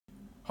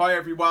Hi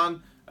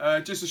everyone,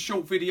 just a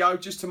short video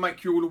just to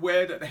make you all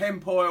aware that the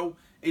hemp oil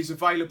is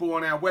available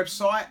on our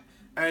website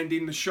and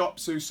in the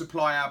shops who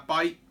supply our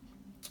bait.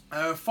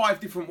 5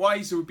 different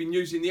ways that we've been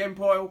using the hemp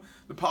oil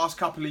the past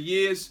couple of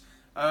years.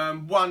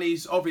 One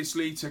is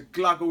obviously to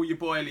glug all your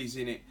boilies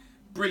in it.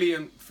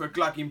 Brilliant for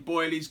glugging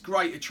boilies,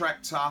 great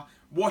attractor,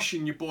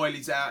 washing your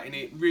boilies out in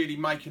it, really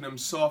making them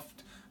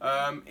soft.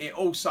 It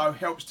also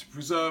helps to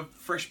preserve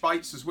fresh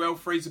baits as well,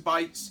 freezer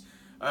baits.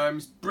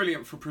 It's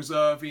brilliant for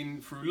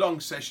preserving through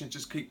long sessions,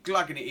 just keep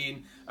glugging it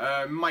in,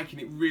 making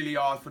it really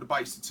hard for the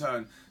baits to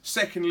turn.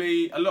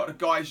 Secondly, a lot of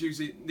guys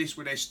use this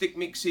with their stick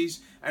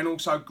mixes and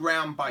also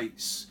ground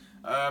baits.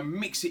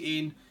 Mix it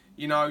in,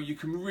 you know, you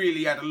can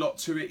really add a lot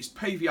to it. It's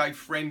PVA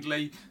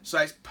friendly, so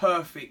it's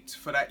perfect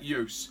for that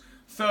use.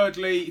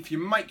 Thirdly, if you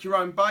make your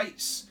own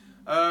baits,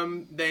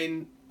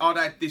 then I'd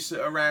add this at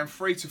around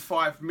 3 to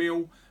 5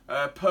 mil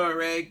per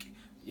egg.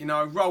 You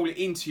know, roll it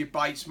into your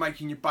baits,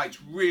 making your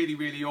baits really,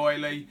 really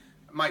oily.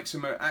 Makes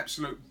them an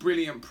absolute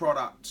brilliant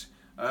product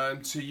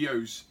to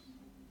use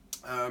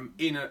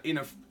in a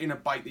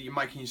bait that you're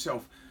making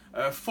yourself.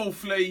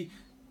 Fourthly,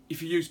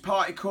 if you use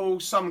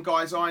particles, some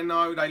guys I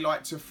know, they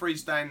like to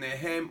freeze down their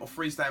hemp or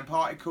freeze down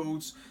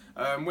particles.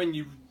 When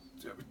you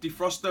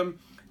defrost them,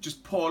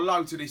 just pour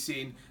loads of this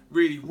in,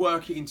 really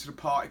work it into the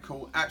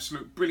particle.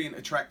 Absolute brilliant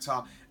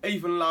attractor,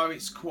 even though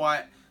it's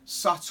quite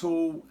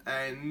subtle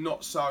and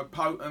not so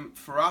potent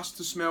for us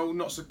to smell,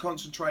 not so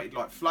concentrated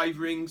like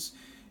flavourings.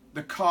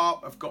 The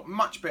carp have got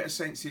much better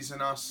senses than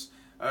us.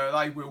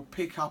 They will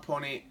pick up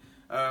on it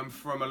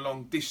from a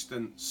long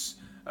distance.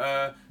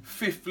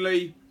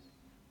 Fifthly,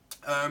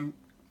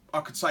 I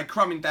could say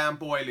crumbing down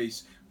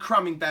boilies.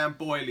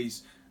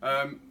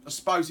 I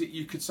suppose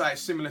you could say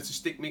it's similar to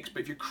stick mix,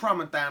 but if you're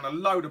crumbing down a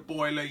load of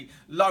boilie,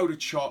 load of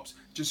chops,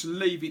 just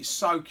leave it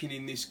soaking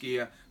in this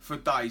gear for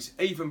days.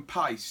 Even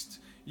paste,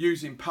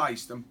 using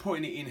paste and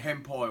putting it in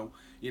hemp oil,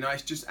 you know,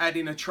 it's just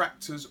adding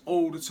attractors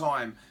all the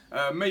time.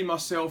 Me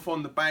myself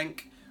on the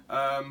bank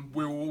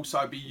will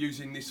also be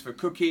using this for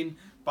cooking,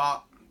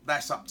 but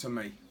that's up to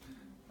me.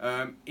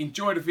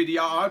 Enjoy the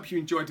video. I hope you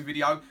enjoyed the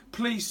video.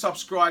 Please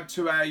subscribe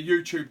to our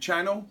YouTube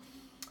channel.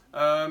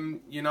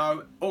 You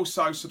know,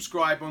 also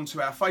subscribe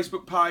onto our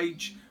Facebook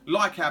page,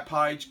 like our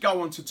page,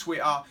 go onto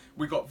Twitter.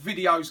 We've got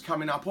videos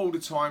coming up all the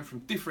time from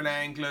different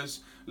anglers,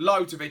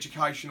 loads of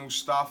educational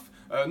stuff,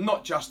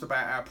 not just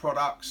about our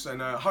products,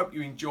 and hope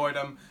you enjoyed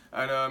them.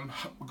 And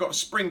we've got a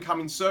spring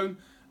coming soon,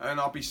 and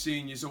I'll be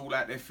seeing you all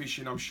out there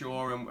fishing, I'm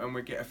sure, and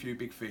we'll get a few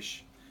big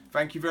fish.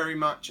 Thank you very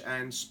much,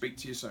 and speak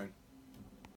to you soon.